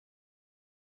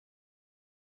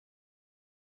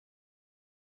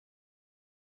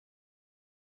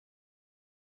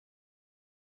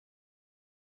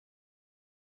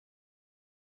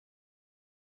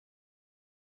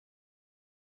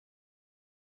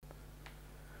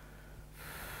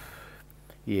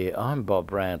Yeah, I'm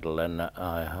Bob Randall, and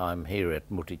I'm here at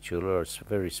Mutitjulu. It's a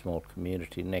very small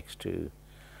community next to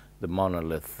the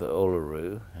monolith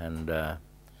Uluru, and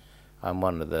I'm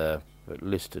one of the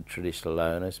listed traditional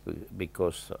owners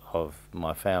because of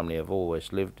my family have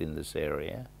always lived in this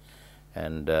area,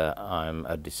 and I'm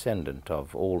a descendant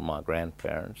of all my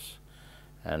grandparents,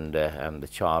 and I'm the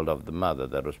child of the mother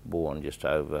that was born just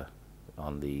over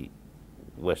on the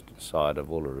western side of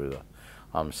Uluru.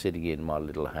 I'm sitting in my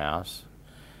little house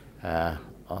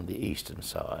on the eastern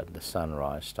side, the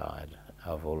sunrise side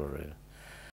of Uluru.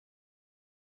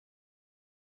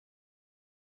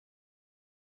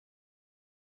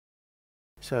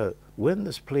 So when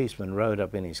this policeman rode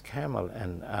up in his camel,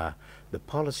 and the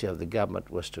policy of the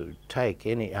government was to take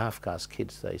any half-caste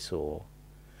kids they saw,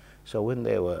 so when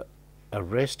they were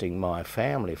arresting my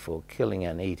family for killing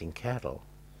and eating cattle,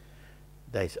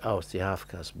 I was the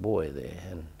half-caste boy there,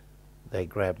 and they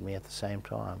grabbed me at the same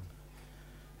time.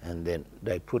 And then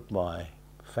they put my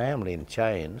family in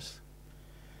chains,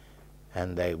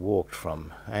 and they walked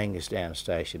from Angaston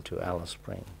Station to Alice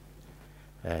Spring,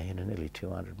 nearly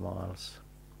 200 miles.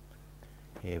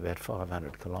 Yeah, about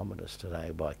 500 kilometres today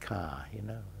by car,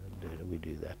 we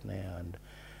do that now.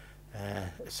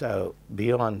 And so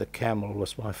beyond the camel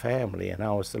was my family, and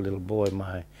I was the little boy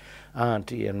my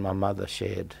auntie and my mother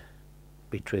shared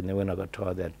between them. When I got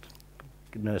tired, they'd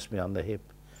nurse me on the hip.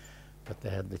 But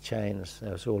they had the chains, they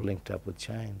was all linked up with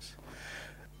chains.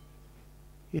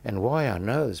 And why I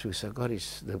know this, because I've got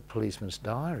the policeman's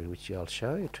diary, which I'll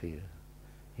show you to you.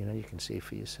 You can see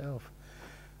for yourself.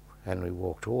 And we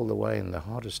walked all the way in the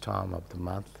hottest time of the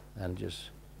month and just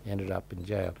ended up in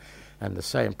jail. And the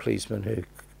same policeman who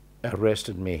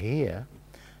arrested me here,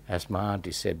 as my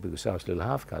auntie said, because I was a little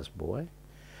half-caste boy,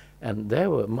 and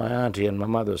my auntie and my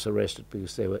mother was arrested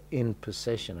because they were in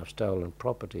possession of stolen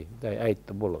property. They ate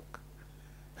the bullock.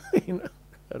 I'd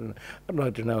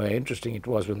like to know how interesting it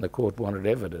was when the court wanted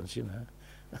evidence,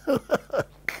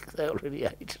 They already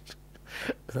ate it.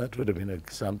 That would have been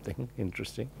something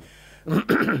interesting.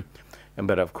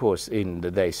 But of course,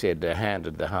 they said they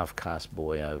handed the half-caste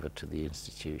boy over to the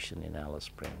institution in Alice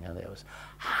Spring, and there was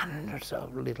hundreds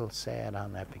of little sad,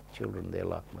 unhappy children there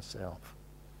like myself.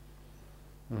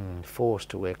 Forced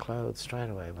to wear clothes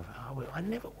straight away. I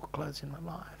never wore clothes in my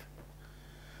life.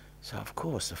 So of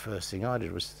course the first thing I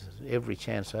did was, every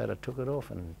chance I had, I took it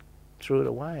off and threw it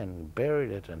away and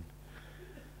buried it, and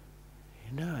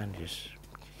and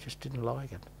just didn't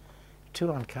like it. Too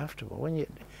uncomfortable.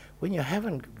 When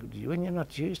you're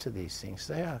not used to these things,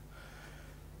 they're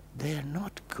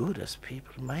not good as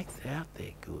people make out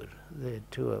they're good. They're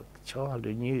to a child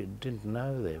who didn't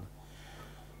know them.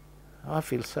 I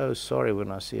feel so sorry when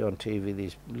I see on TV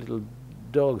these little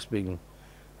dogs being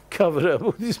covered up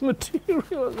with this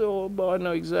material. I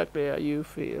know exactly how you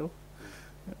feel.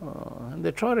 And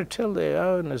they try to tell their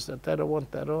owners that they don't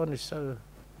want that on. It's so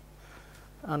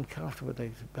uncomfortable.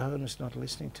 The owner's not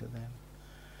listening to them.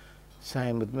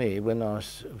 Same with me. When I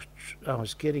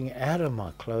was getting out of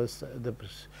my clothes, the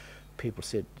people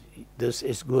said, "This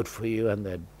is good for you," and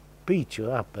they'd beat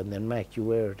you up and then make you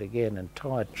wear it again and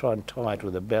try and tie it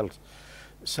with a belt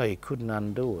so you couldn't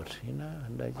undo it,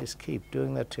 and they just keep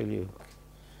doing that till you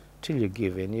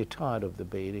give in. You're tired of the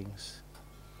beatings.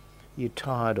 You're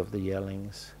tired of the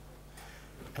yellings.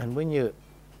 And when you're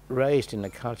raised in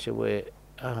a culture where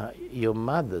your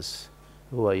mothers,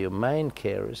 who are your main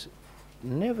carers,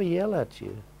 never yell at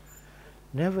you,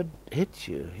 never hit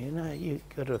you, you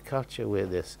go to a culture where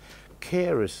there's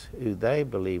carers who they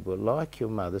believe were like your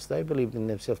mothers, they believed in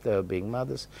themselves, they were being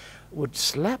mothers, would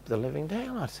slap the living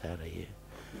daylights out of you.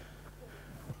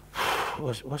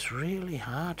 It was really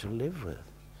hard to live with.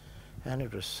 And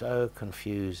it was so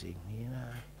confusing,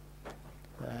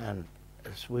 And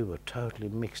we were totally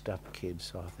mixed up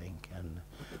kids, I think. And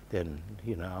then,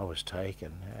 I was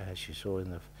taken, as you saw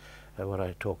in what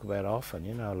I talk about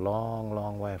often, a long,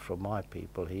 long way from my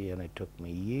people here, and it took me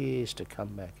years to come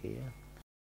back here.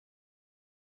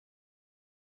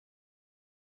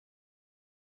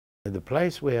 The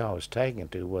place where I was taken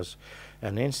to was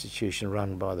an institution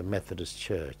run by the Methodist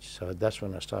Church. So that's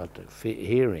when I started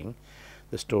hearing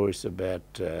the stories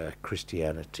about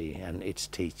Christianity and its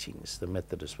teachings. The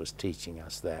Methodist was teaching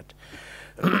us that.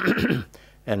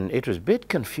 And it was a bit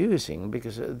confusing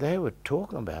because they were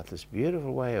talking about this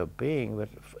beautiful way of being, but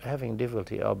having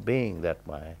difficulty of being that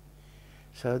way.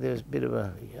 So there's a bit of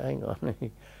a, hang on,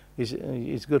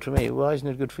 it's good for me. Why isn't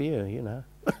it good for you,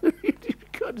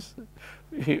 Because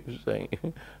he was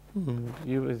saying,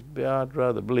 I'd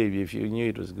rather believe you if you knew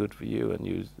it was good for you and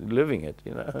you was living it,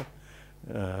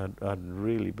 I'd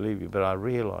really believe you. But I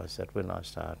realised that when I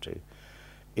started to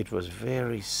it was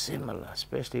very similar,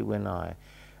 especially when I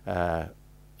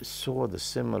saw the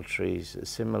similarities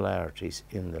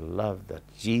in the love that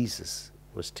Jesus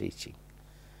was teaching.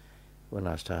 When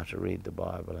I started to read the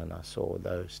Bible and I saw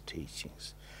those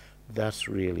teachings, that's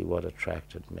really what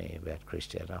attracted me about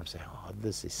Christianity. I'm saying, oh,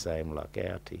 this is same like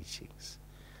our teachings.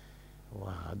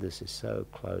 Wow, this is so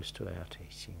close to our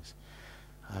teachings.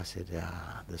 I said,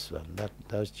 this one,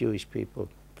 those Jewish people,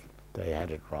 they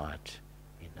had it right.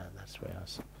 You know, that's where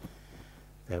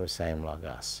they were same like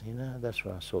us. You know, that's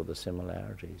where I saw the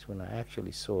similarities. When I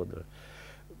actually saw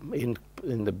in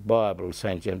the Bible,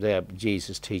 St. James, they have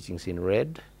Jesus' teachings in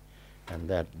red, and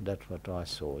that's what I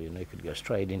saw. You know, you could go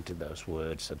straight into those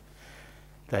words, and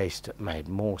they made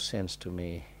more sense to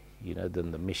me, you know,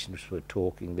 than the missionaries were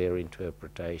talking, their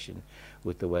interpretation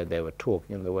with the way they were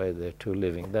talking and the way they're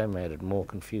living. They made it more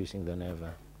confusing than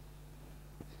ever,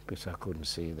 because I couldn't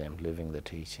see them living the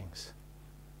teachings.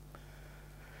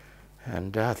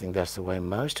 And I think that's the way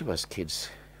most of us kids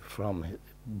from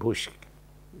bush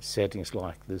settings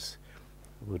like this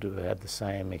would have had the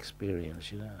same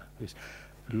experience, you know. Because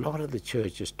a lot of the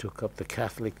churches took up, the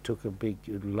Catholic took a big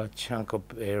chunk of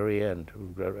area and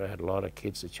had a lot of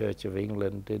kids. The Church of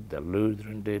England did, the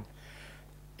Lutheran did,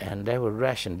 and they were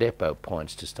ration depot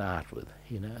points to start with.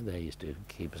 You know, they used to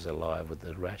keep us alive with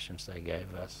the rations they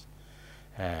gave us,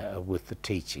 with the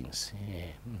teachings. Yeah.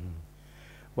 Mm-hmm.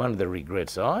 One of the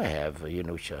regrets I have, you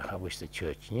know, which I wish the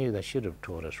church knew, they should have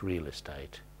taught us real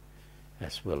estate,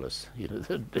 as well as, you know,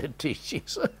 the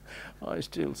teachings. I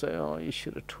still say, oh, you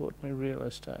should have taught me real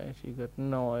estate. You got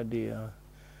no idea.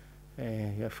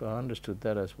 If I understood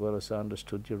that as well as I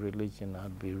understood your religion,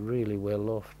 I'd be really well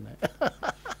off now.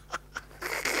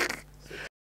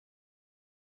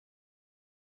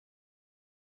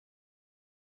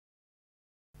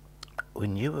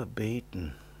 When you were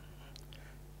beaten,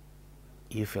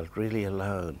 you felt really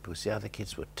alone, because the other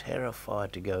kids were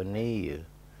terrified to go near you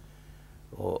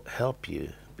or help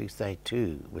you, because they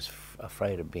too was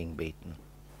afraid of being beaten.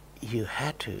 You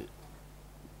had to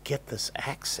get this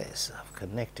access of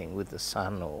connecting with the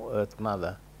Sun or Earth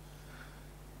Mother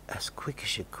as quick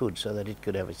as you could, so that it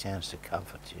could have a chance to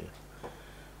comfort you.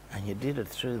 And you did it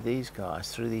through these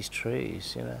guys, through these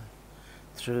trees, you know,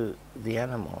 through the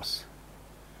animals,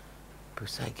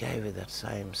 because they gave you that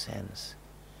same sense.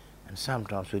 And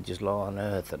sometimes we'd just lie on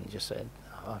earth and just said,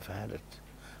 oh, I've had it,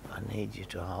 I need you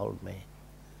to hold me.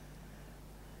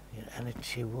 You know, and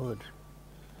she would.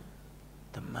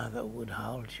 The mother would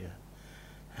hold you.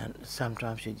 And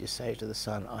sometimes she'd just say to the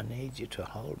son, I need you to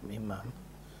hold me, Mum.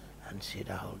 And she'd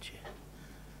hold you.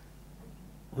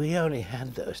 We only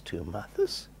had those two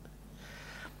mothers.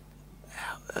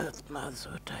 Our Earth mothers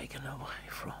were taken away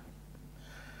from.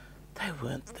 They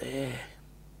weren't there.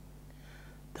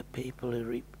 The people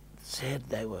who said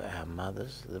they were our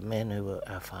mothers, the men who were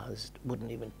our fathers,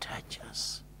 wouldn't even touch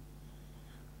us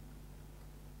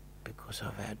because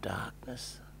of our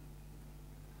darkness.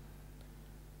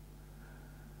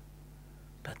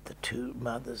 But the two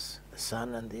mothers, the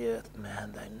Sun and the Earth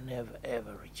Man, they never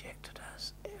ever rejected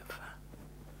us, ever.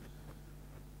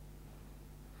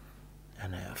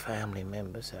 And our family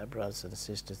members, our brothers and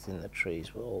sisters in the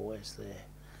trees, were always there.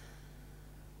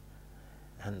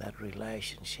 And that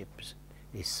relationship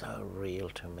is so real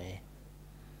to me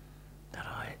that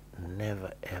I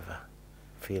never ever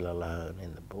feel alone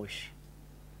in the bush.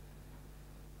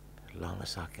 As long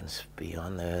as I can be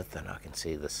on the earth and I can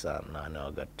see the sun, I know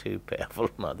I've got two powerful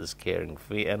mothers caring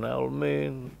for me, and old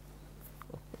moon.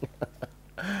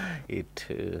 It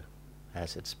too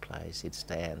has its place. It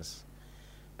stands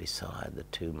beside the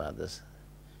two mothers,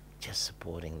 just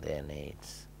supporting their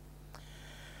needs.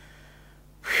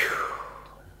 Whew.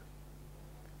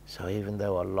 So even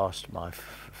though I lost my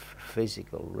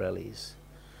physical rallies,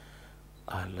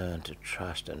 I learned to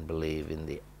trust and believe in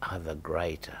the other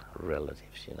greater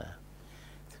relatives, you know,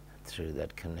 through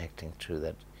that connecting, through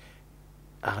that,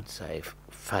 I'd say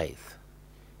faith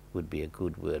would be a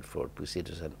good word for it, because it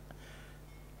is a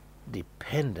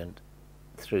dependent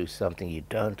through something you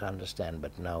don't understand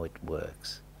but know it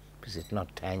works, because it's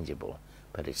not tangible,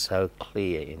 but it's so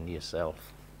clear in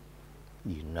yourself,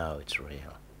 you know it's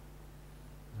real.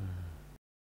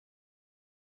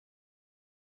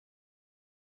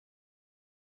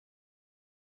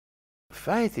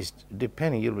 Faith is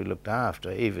depending, you'll be looked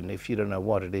after, even if you don't know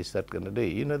what it is that's going to do.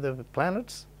 You know the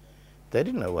planets? They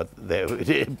didn't know what they were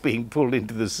being pulled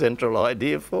into the central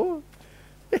idea for.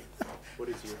 What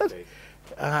is your faith?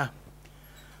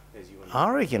 I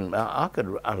reckon I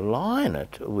could align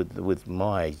it with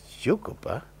my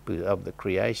Jukupa, of the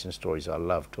creation stories I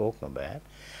love talking about,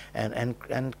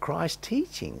 and Christ's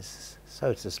teachings.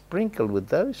 So it's sprinkled with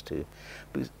those two,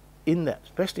 because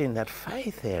especially in that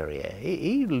faith area,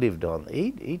 he lived on,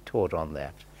 he taught on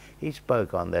that, he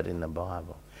spoke on that in the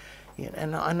Bible,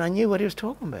 and I knew what he was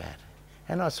talking about.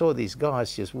 And I saw these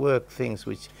guys just work things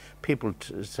which people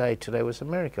say today was a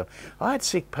miracle. I had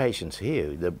sick patients here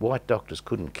that white doctors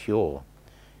couldn't cure,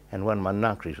 and one of my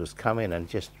nunkeries was come in and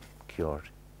just cured.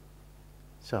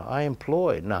 So I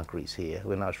employed nunkeries here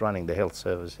when I was running the health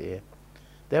service here.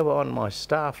 They were on my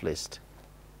staff list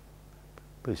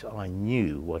because I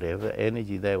knew whatever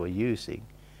energy they were using,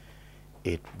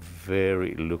 it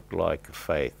very looked like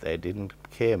faith. They didn't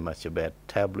care much about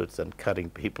tablets and cutting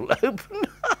people open.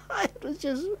 It was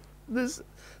just this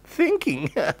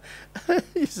thinking,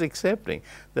 just accepting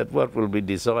that what will be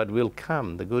desired will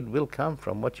come. The good will come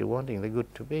from what you're wanting the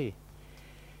good to be.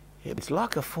 It's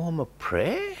like a form of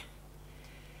prayer.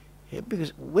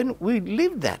 Because when we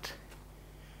live that,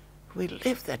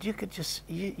 you could just,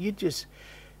 you just,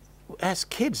 as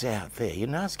kids out there,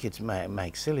 us kids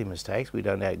make silly mistakes. We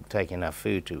don't take enough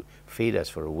food to feed us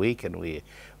for a week, and we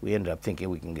end up thinking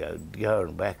we can go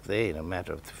and back there in a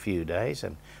matter of a few days,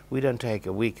 and we don't take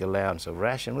a week allowance of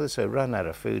ration with us, so run out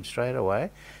of food straight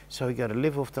away. So we got to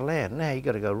live off the land. Now you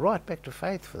got to go right back to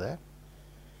faith for that.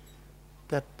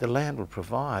 That the land will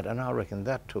provide, and I reckon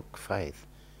that took faith.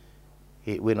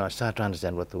 When I start to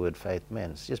understand what the word faith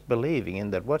means, just believing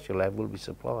in that what you'll have will be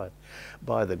supplied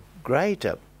by the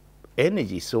greater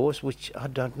energy source, which I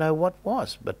don't know what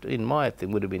was, but in my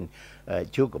thing would have been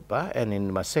Jugapa, and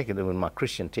in my second, in my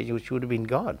Christian teaching, which would have been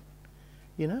God,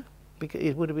 because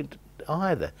it would have been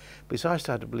either. Because I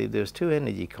started to believe there was two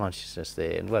energy consciousness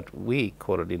there, and what we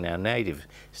call it in our native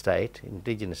state,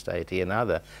 indigenous state here, and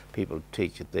other people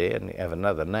teach it there and have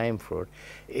another name for it,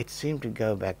 it seemed to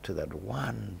go back to that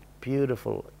one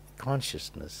beautiful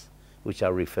consciousness, which I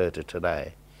refer to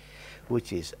today,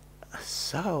 which is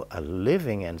so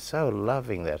living and so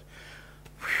loving that,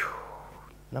 whew,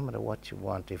 no matter what you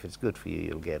want, if it's good for you,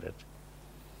 you'll get it.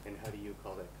 And how do you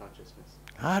call that consciousness?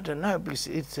 I don't know, because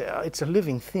it's a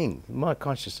living thing. My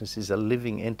consciousness is a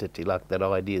living entity, like that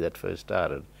idea that first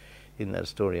started in that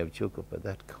story of Jugapa.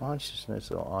 That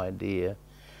consciousness or idea,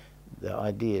 the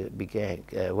idea began,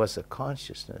 was a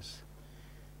consciousness.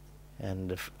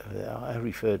 And I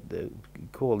refer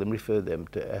them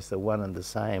to as the one and the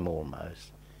same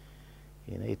almost.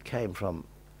 It came from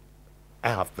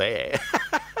out there,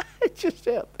 just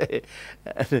out there,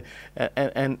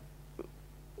 and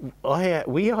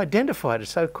we identified it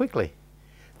so quickly.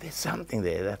 There's something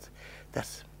there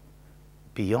that's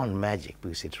beyond magic,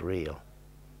 because it's real.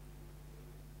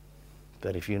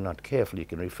 But if you're not careful, you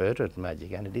can refer to it as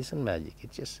magic, and it isn't magic.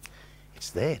 It's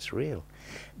there, it's real.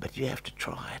 But you have to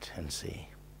try it and see.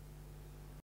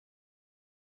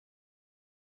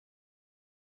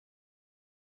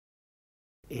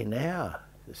 In our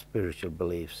spiritual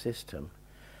belief system,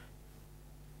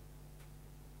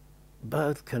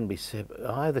 both can be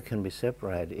either can be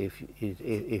separated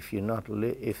if you're not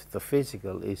if the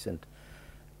physical isn't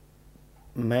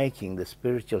making the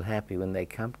spiritual happy when they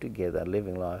come together,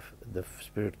 living life, the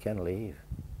spirit can leave,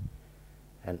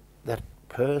 and that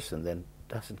person then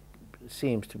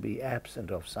seems to be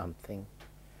absent of something,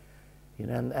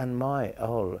 And my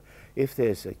whole, if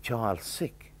there's a child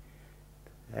sick,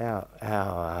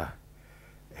 our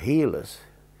healers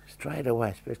straight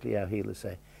away, especially our healers,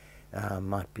 say,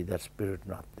 might be that spirit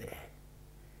not there.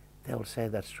 They'll say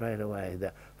that straight away.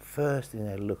 The first thing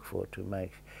they look for to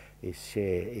make is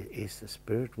share, is the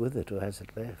spirit with it, or has it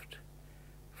left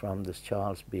from this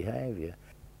child's behaviour?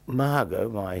 Margot,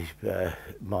 my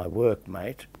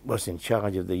workmate, was in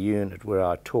charge of the unit where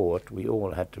I taught. We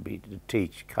all had to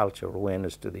teach cultural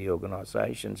awareness to the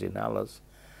organisations in Alice.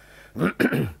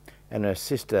 And her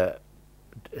sister,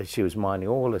 she was minding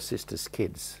all her sister's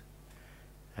kids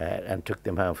and took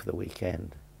them home for the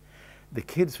weekend. The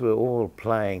kids were all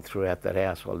playing throughout that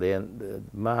household. Then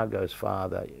Margot's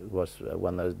father was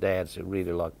one of those dads who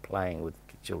really liked playing with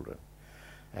children.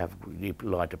 He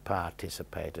liked to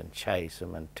participate and chase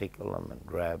them and tickle them and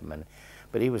grab them.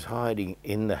 But he was hiding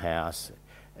in the house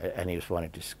and he was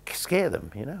wanting to scare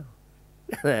them,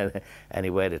 And he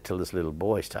waited till this little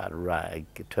boy started running.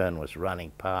 Turn was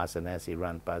running past, and as he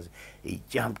ran past, he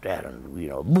jumped out and,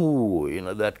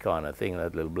 boo, that kind of thing.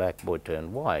 That little black boy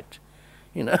turned white,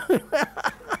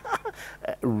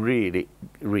 Really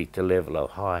reached a level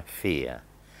of high fear.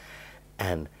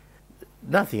 And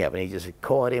nothing happened. He just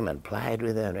caught him and played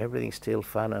with him, and everything's still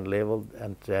fun and level.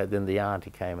 And then the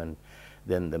auntie came, and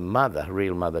then the mother,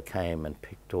 real mother, came and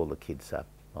picked all the kids up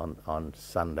on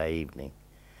Sunday evening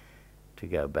to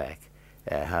go back.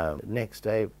 home. Next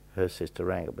day, her sister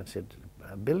rang up and said,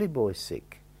 Billy boy's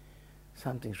sick.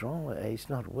 Something's wrong with him. He's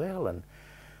not well. And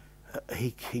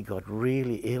he got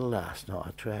really ill last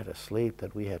night, too out of sleep,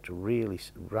 that we had to really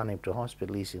run him to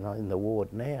hospital. He's in the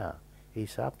ward now.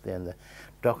 He's up there, and the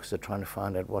doctors are trying to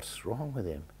find out what's wrong with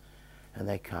him. And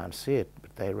they can't see it,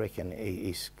 but they reckon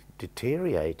he's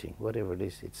deteriorating, whatever it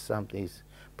is. It's something he's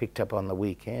picked up on the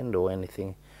weekend or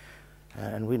anything.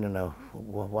 And we don't know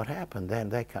what happened. Then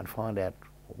they can't find out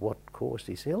what caused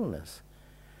his illness.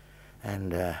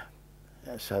 And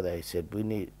so they said,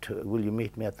 will you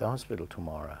meet me at the hospital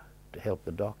tomorrow to help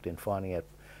the doctor in finding out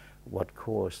what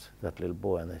caused that little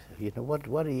boy? And they said, you know,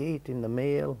 what do you eat in the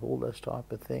meal, all those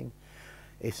type of thing?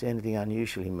 It's anything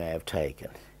unusual he may have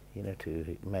taken, you know,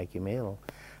 to make him ill.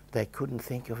 They couldn't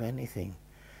think of anything.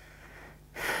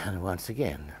 And once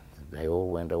again, they all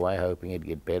went away hoping he'd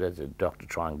get better. The doctor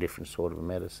trying different sort of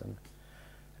medicine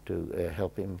to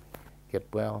help him get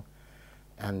well.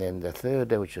 And then the third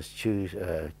day, which was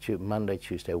Monday,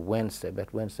 Tuesday, Wednesday,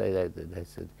 but Wednesday they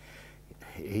said,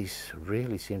 he's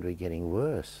really seemed to be getting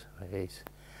worse.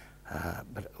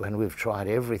 But when we've tried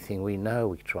everything we know,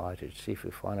 we try to see if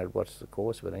we find out what's the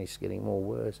cause of it, and he's getting more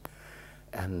worse.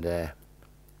 And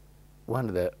one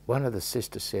of the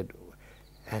sisters said,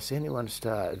 has anyone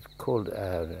called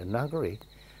Nungari,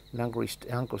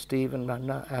 Uncle Stephen,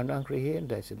 Nungari here? And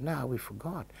they said, no, we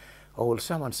forgot. Oh, well,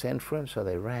 someone sent for him, so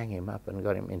they rang him up and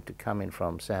got him in to come in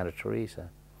from Santa Teresa.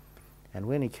 And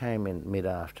when he came in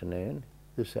mid-afternoon,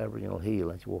 this Aboriginal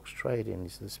healer, he walked straight in. He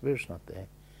said, the spirit's not there.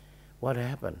 What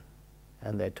happened?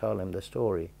 And they told him the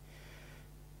story.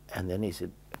 And then he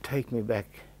said, take me back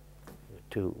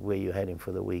to where you had him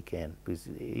for the weekend, because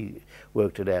he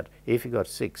worked it out. If he got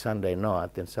sick Sunday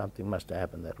night, then something must have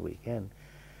happened that weekend.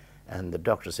 And the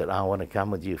doctor said, I want to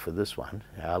come with you for this one.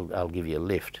 I'll give you a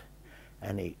lift.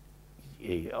 And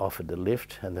he offered the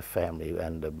lift, and the family,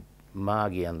 and the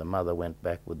Margie and the mother went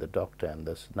back with the doctor, and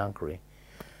this Nunkari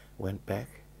went back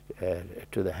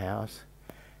to the house.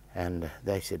 And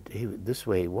they said, this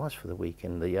way he was for the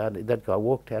weekend. The yard, that guy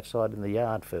walked outside in the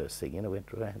yard first thing, you know,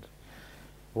 went around.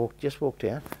 Just walked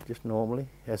out, just normally,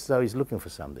 as though he's looking for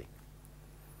something.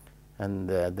 And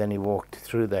then he walked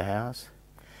through the house,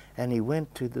 and he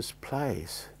went to this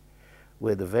place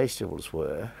where the vegetables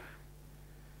were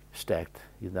stacked,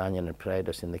 with onion and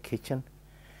potatoes in the kitchen.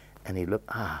 And he looked,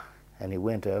 and he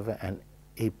went over, and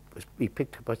he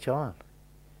picked up a child.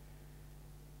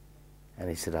 And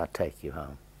he said, I'll take you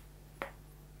home.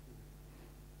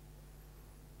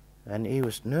 And he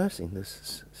was nursing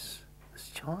this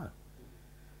child.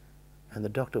 And the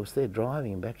doctor was there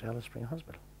driving him back to Alice Spring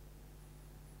Hospital.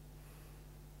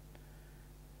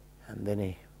 And then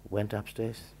he went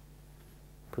upstairs,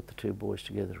 put the two boys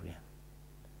together again.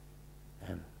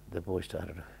 And the boy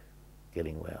started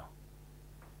getting well.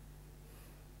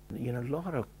 You know, a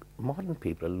lot of modern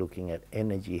people are looking at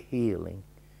energy healing,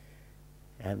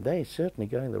 and they're certainly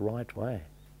going the right way,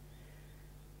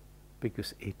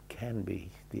 because it can be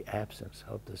the absence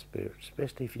of the spirit,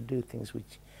 especially if you do things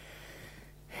which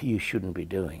you shouldn't be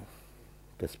doing.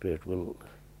 The spirit will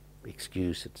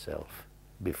excuse itself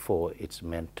before it's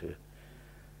meant to.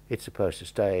 It's supposed to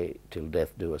stay till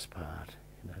death do us part,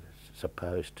 you know, it's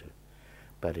supposed to,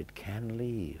 but it can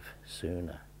leave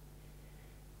sooner.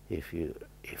 If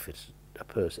it's a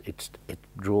person, it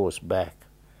draws back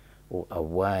or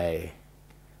away.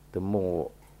 The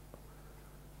more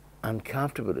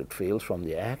uncomfortable it feels from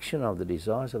the action of the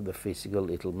desires of the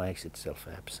physical, it'll make itself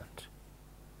absent.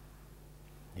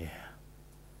 Yeah,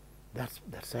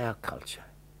 that's our culture.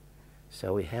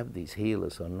 So we have these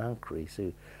healers or nunkaries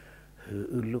who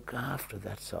look after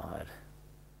that side.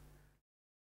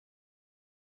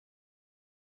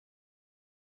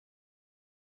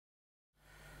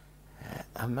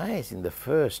 Amazing. The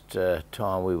first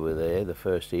time we were there, the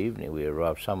first evening we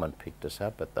arrived, someone picked us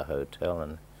up at the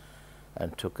hotel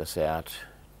and took us out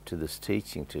to this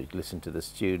teaching to listen to the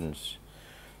students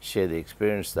share the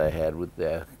experience they had with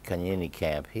their Kanyini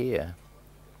camp here.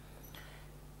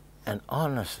 And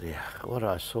honestly, what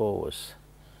I saw was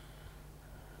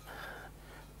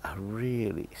a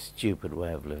really stupid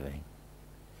way of living,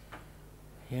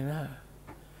 you know.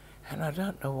 And I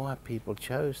don't know why people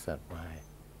chose that way.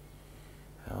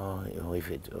 I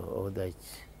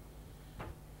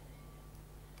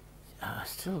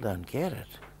still don't get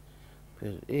it.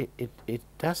 But it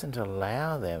doesn't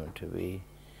allow them to be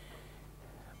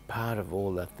part of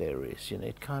all that there is. You know,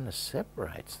 it kind of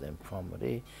separates them from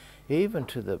it. Even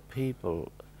to the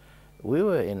people, we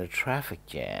were in a traffic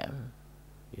jam,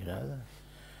 you know,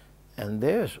 and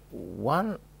there's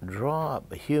one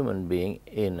human being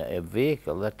in a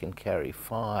vehicle that can carry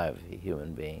 5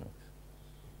 human beings.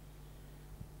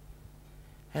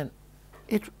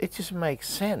 it just makes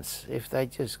sense if they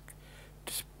just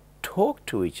talk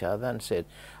to each other and said,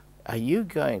 are you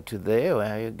going to there, or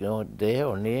are you going there,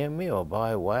 or near me, or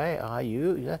by way, are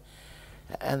you?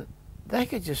 And they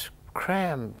could just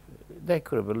cram, they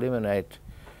could have eliminated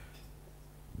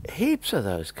heaps of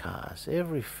those cars.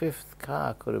 Every fifth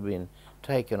car could have been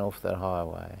taken off that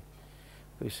highway.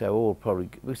 We say all probably,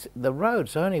 the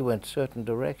roads only went certain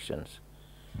directions,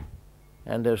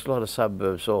 and there's a lot of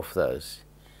suburbs off those.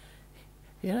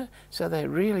 You know, so they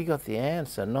really got the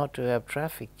answer not to have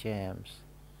traffic jams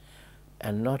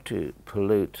and not to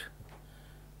pollute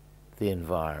the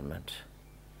environment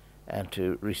and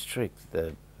to restrict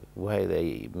the way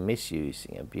they're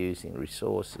misusing, abusing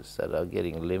resources that are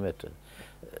getting limited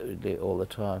all the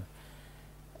time.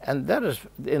 And that is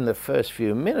in the first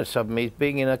few minutes of me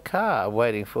being in a car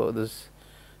waiting for this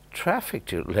traffic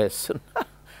to lessen.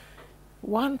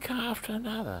 One car after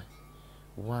another,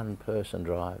 one person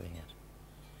driving it.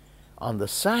 On the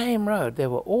same road, they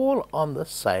were all on the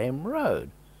same road,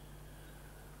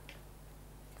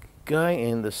 going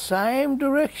in the same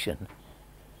direction.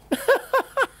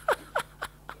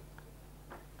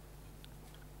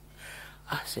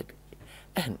 I said,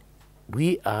 and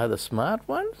we are the smart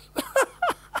ones?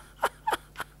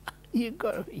 You've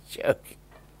got to be joking.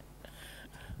 I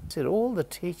said, all the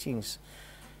teachings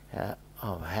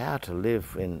of how to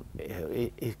live in,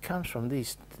 it comes from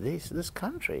this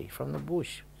country, from the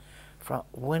bush, from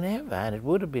whenever, and it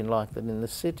would have been like that in the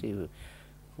city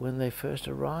when they first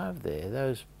arrived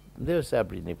there. There was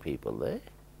Aboriginal people there.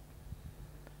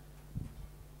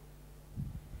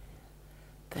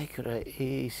 They could have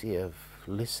easily have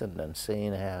listened and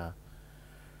seen how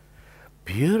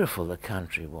beautiful the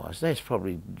country was. They're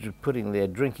probably putting there,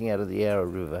 drinking out of the Yarra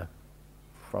River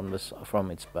from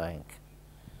its bank,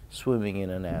 swimming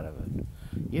in and out of it.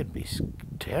 You'd be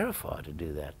terrified to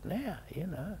do that now, you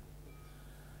know.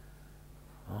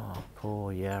 Oh,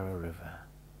 poor Yarra River.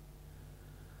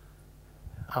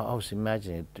 I was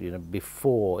imagining it, you know,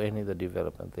 before any of the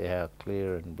development there, how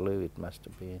clear and blue it must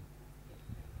have been.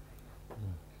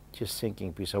 Just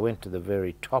thinking, because I went to the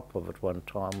very top of it one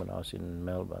time when I was in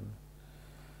Melbourne,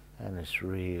 and it's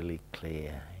really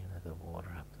clear, you know, the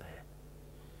water up there.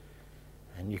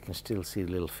 And you can still see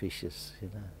little fishes,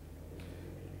 you know,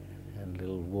 and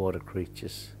little water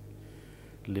creatures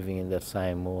living in that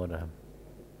same water.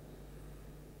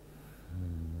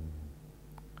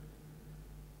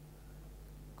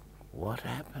 What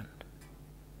happened?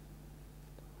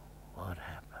 What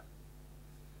happened?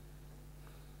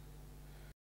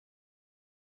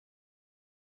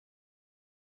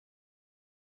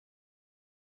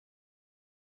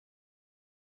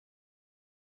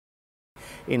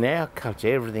 In our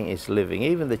culture, everything is living.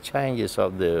 Even the changes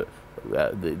of the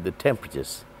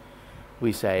temperatures,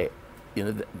 we say, you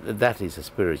know, that is a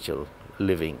spiritual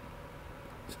living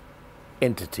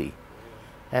entity.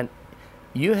 And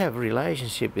you have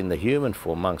relationship in the human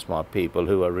form amongst my people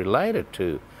who are related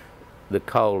to the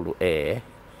cold air,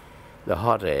 the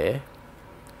hot air,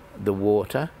 the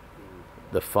water,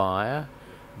 the fire,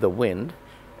 the wind,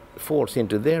 falls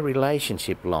into their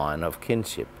relationship line of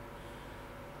kinship.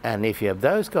 And if you have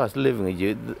those guys living with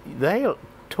you, they'll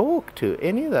talk to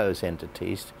any of those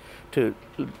entities to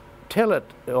tell it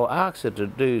or ask it to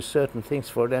do certain things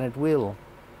for it, and it will.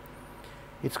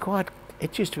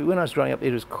 It used to be, when I was growing up,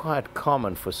 it was quite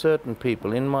common for certain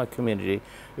people in my community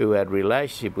who had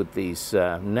relationship with these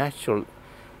natural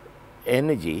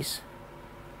energies,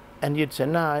 and you'd say,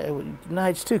 no,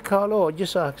 it's too cold, or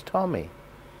just ask Tommy.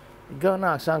 Go and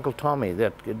ask Uncle Tommy,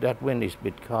 that wind is a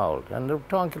bit cold. And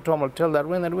Uncle Tom will tell that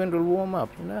wind will warm up,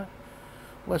 you know.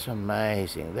 It was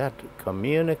amazing. That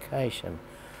communication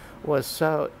was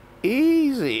so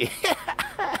easy.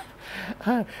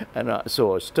 And I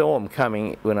saw a storm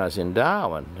coming when I was in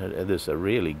Darwin. This is a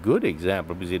really good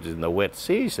example because it is in the wet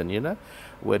season, you know.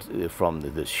 From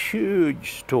this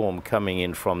huge storm coming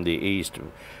in from the east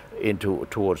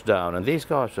towards Darwin. And these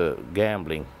guys were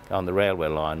gambling on the railway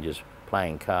line, just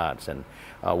playing cards, and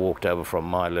I walked over from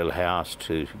my little house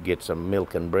to get some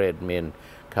milk and bread, me and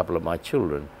a couple of my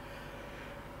children.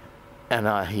 And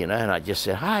I just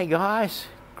said, "Hi guys,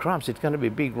 crumbs, it's going to be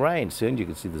big rain soon." You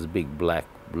can see this big black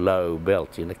low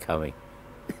belt, you know, coming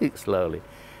slowly.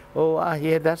 "Oh,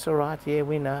 yeah, that's all right. Yeah,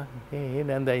 we know." Yeah,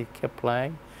 and they kept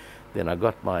playing. Then I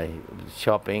got my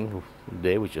shopping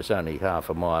there, which was only half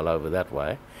a mile over that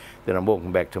way. Then I'm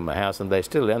walking back to my house, and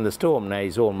the storm now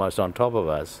is almost on top of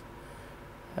us.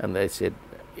 And they said,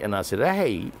 and I said,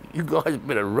 "Hey, you guys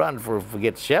better run for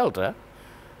get shelter,"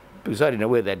 because I didn't know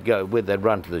where they'd go, whether they'd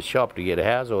run to the shop to get a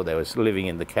house, or they were living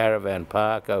in the caravan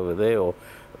park over there, or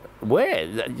where.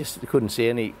 I just couldn't see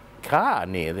any car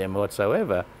near them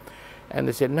whatsoever. And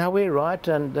they said, no, we're right.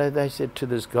 And they said to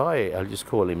this guy, I'll just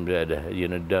call him,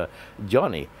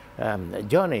 Johnny,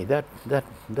 Johnny,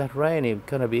 that rain is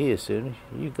going to be here soon.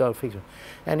 You go fix it.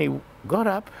 And he got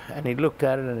up and he looked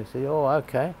at it and he said, oh,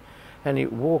 okay. And he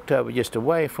walked over just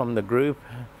away from the group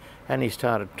and he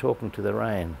started talking to the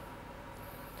rain.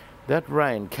 That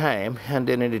rain came and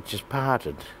then it just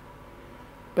parted.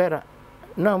 Better.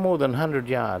 No more than 100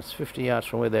 yards, 50 yards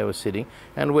from where they were sitting,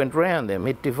 and went round them.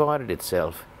 It divided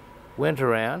itself, went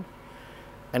around,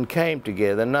 and came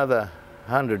together another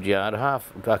 100 yards,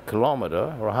 half a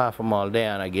kilometre or half a mile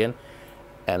down again,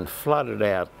 and flooded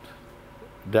out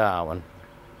Darwin,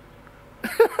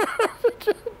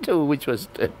 which was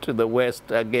to the west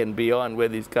again, beyond where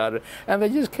this car, and they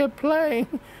just kept playing.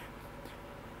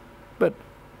 But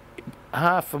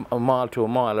half a mile to a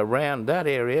mile around that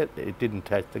area, it didn't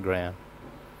touch the ground.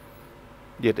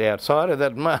 Yet outside of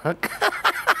that mark,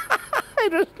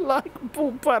 it was like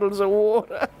full puddles of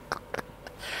water.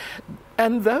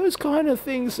 And those kind of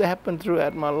things happened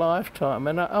throughout my lifetime.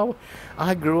 And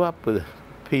I grew up with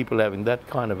people having that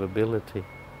kind of ability.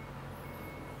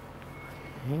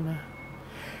 You know?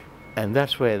 And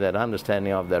that's where that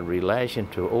understanding of that relation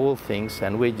to all things,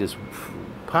 and we're just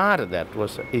part of that,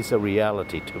 is a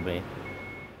reality to me.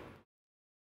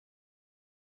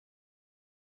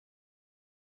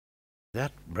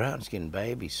 That Brown-Skinned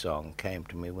Baby song came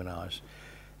to me when I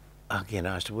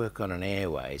used to work on an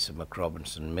airways, a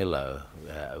McRobinson Miller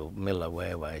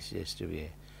Airways used to be,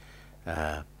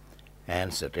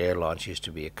 Ansett Airlines used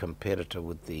to be a competitor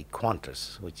with the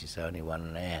Qantas, which is only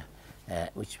one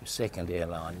which was second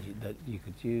airline that you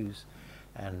could use.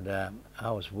 And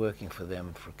I was working for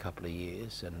them for a couple of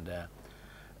years, and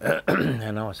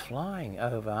and I was flying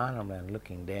over Arnhem and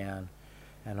looking down,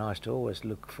 and I used to always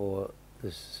look for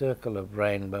this circle of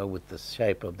rainbow with the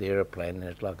shape of the aeroplane, and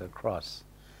it's like a cross.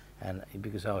 And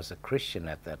because I was a Christian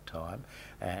at that time,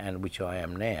 and which I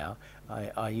am now,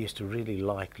 I used to really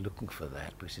like looking for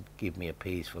that, because it gave me a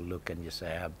peaceful look and just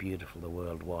say how beautiful the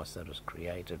world was that was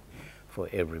created for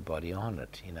everybody on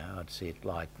it. You know, I'd see it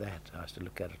like that. I used to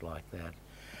look at it like that.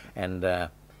 And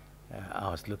I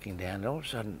was looking down, and all of a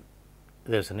sudden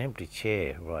there's an empty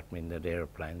chair right in that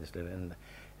aeroplane,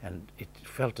 and it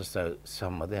felt as though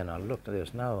someone, then I looked and there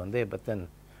was no one there, but then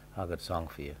I got a song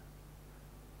for you.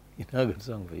 You know, I got a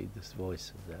song for you, this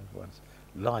voice of that once,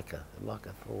 like a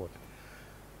thought.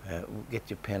 Get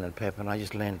your pen and paper, and I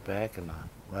just leaned back and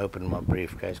I opened my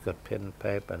briefcase, got pen and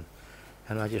paper,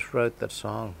 and I just wrote that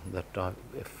song that I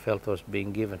felt was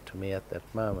being given to me at that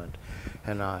moment.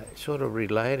 And I sort of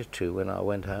related to when I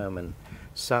went home and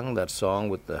sung that song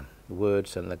with the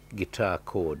words and the guitar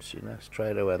chords, you know,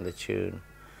 straight away in the tune.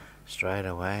 Straight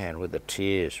away, and with the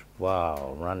tears,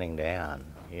 wow, running down,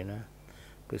 you know.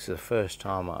 Because the first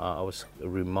time I was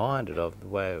reminded of the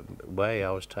way I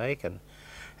was taken,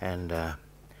 and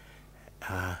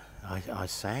I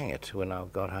sang it when I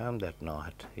got home that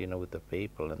night, you know, with the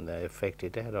people, and the effect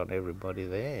it had on everybody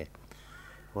there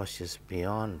was just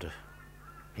beyond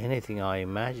anything I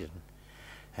imagined.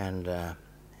 And I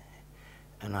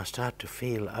started to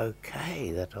feel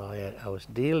okay that I was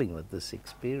dealing with this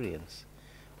experience,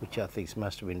 which I think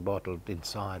must have been bottled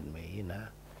inside me, you know.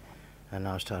 And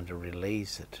I was trying to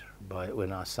release it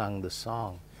when I sung the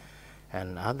song.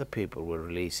 And other people were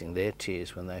releasing their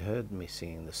tears when they heard me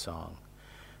singing the song.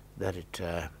 And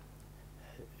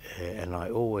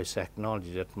I always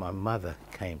acknowledge that my mother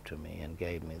came to me and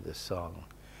gave me the song,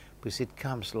 because it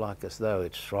comes like as though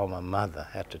it's from a mother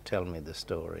had to tell me the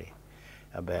story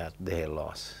about their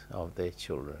loss of their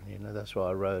children. You know, that's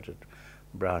why I wrote it,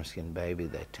 Brown-Skinned Baby,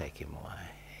 they take him away.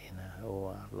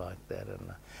 Or like that,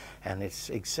 and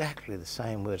it's exactly the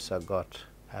same words I got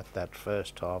at that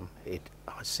first time. I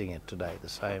sing it today the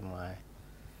same way.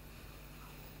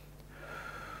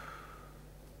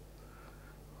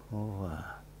 Uncle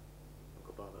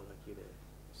Bob, I'd like you to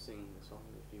sing the song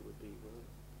if you would be willing.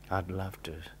 I'd love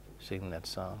to sing that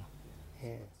song.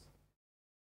 Yes.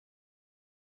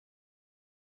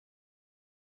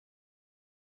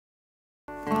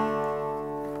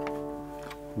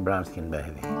 Brown-Skinned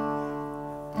Baby.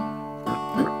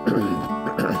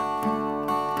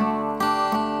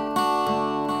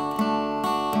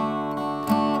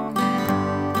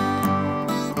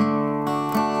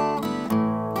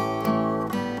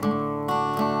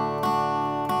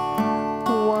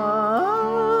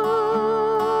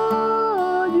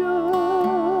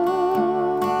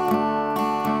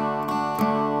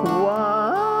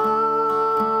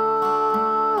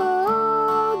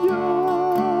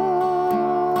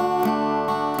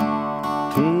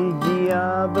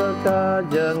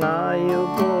 Bekerja ngayu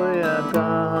koya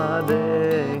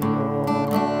kadeng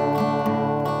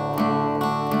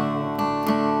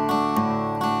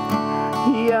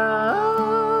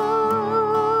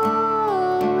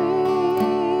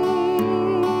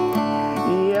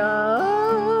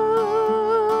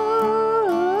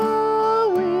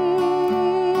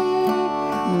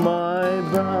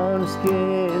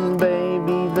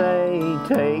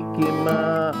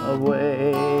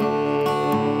away.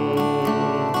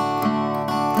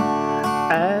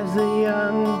 As a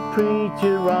young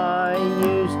preacher I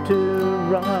used to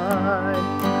ride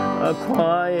a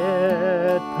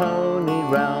quiet pony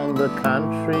round the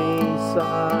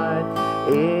countryside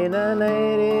in a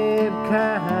native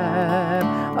cab.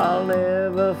 I'll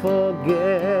never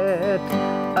forget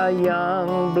a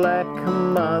young black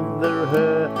mother,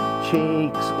 her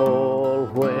cheeks all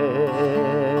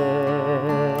wet.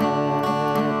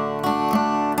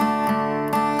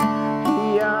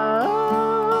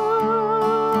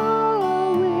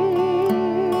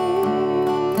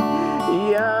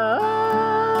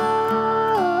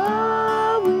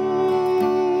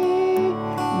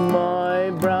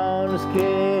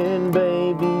 Brown-skinned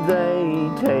baby, they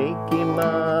take him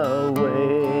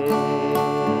away.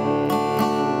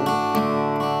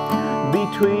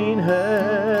 Between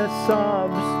her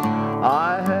sobs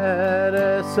I heard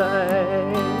her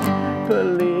say,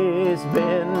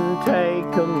 policeman,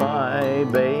 take my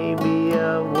baby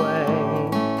away.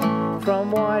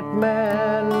 From white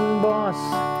man boss,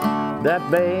 that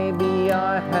baby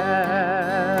I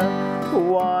have,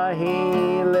 why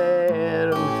he let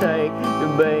him take the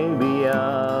baby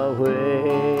away.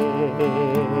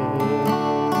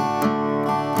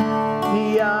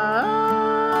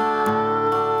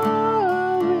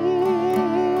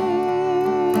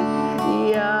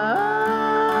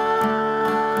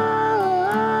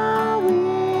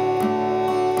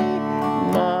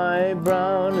 My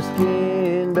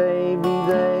brown-skinned baby,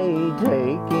 they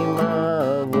take him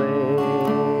away.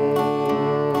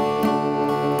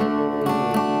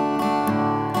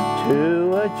 To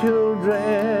a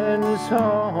children's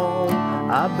home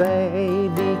a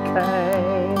baby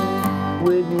came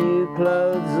with new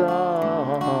clothes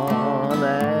on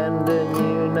and a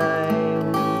new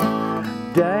name.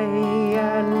 Day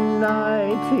and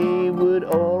night he would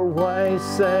always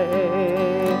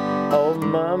say, oh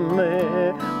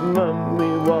mommy,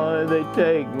 mommy, why they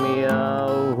take me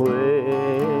away?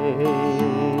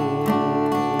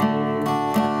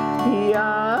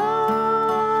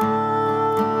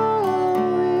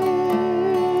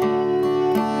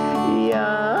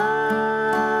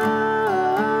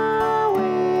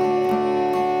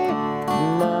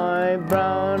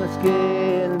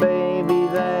 Brown-skinned baby,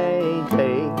 they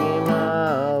take him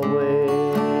away.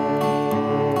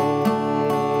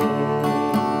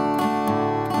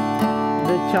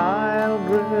 The child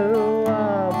grew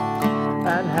up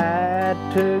and had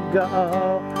to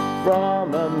go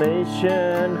from a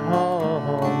mission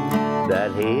home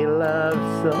that he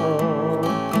loved so.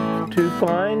 To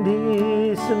find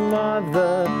his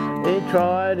mother, he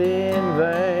tried in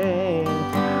vain.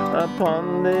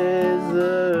 Upon this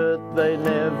earth they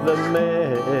never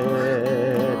met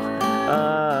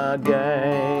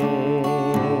again.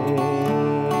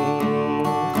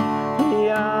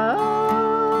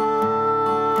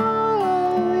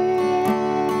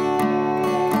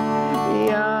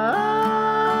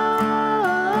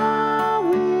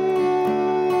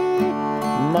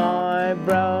 My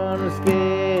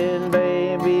brown-skinned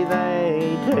baby,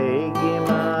 they take him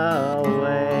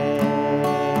away.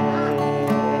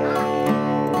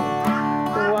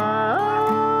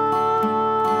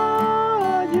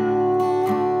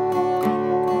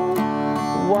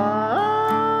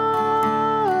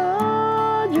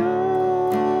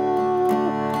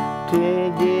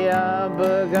 Tijia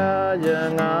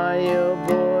bagaja ngayo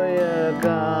boya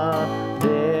ka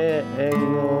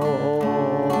dengo.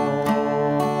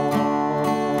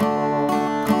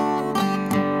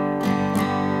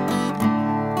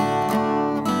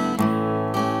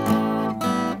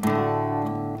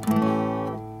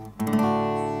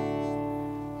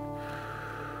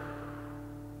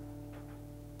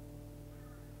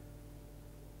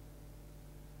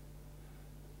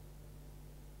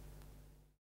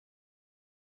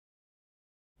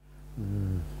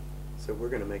 So we're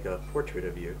going to make a portrait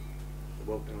of you.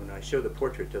 Well, when I show the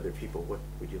portrait to other people, what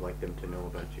would you like them to know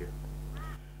about you?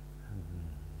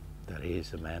 That he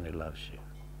is a man who loves you.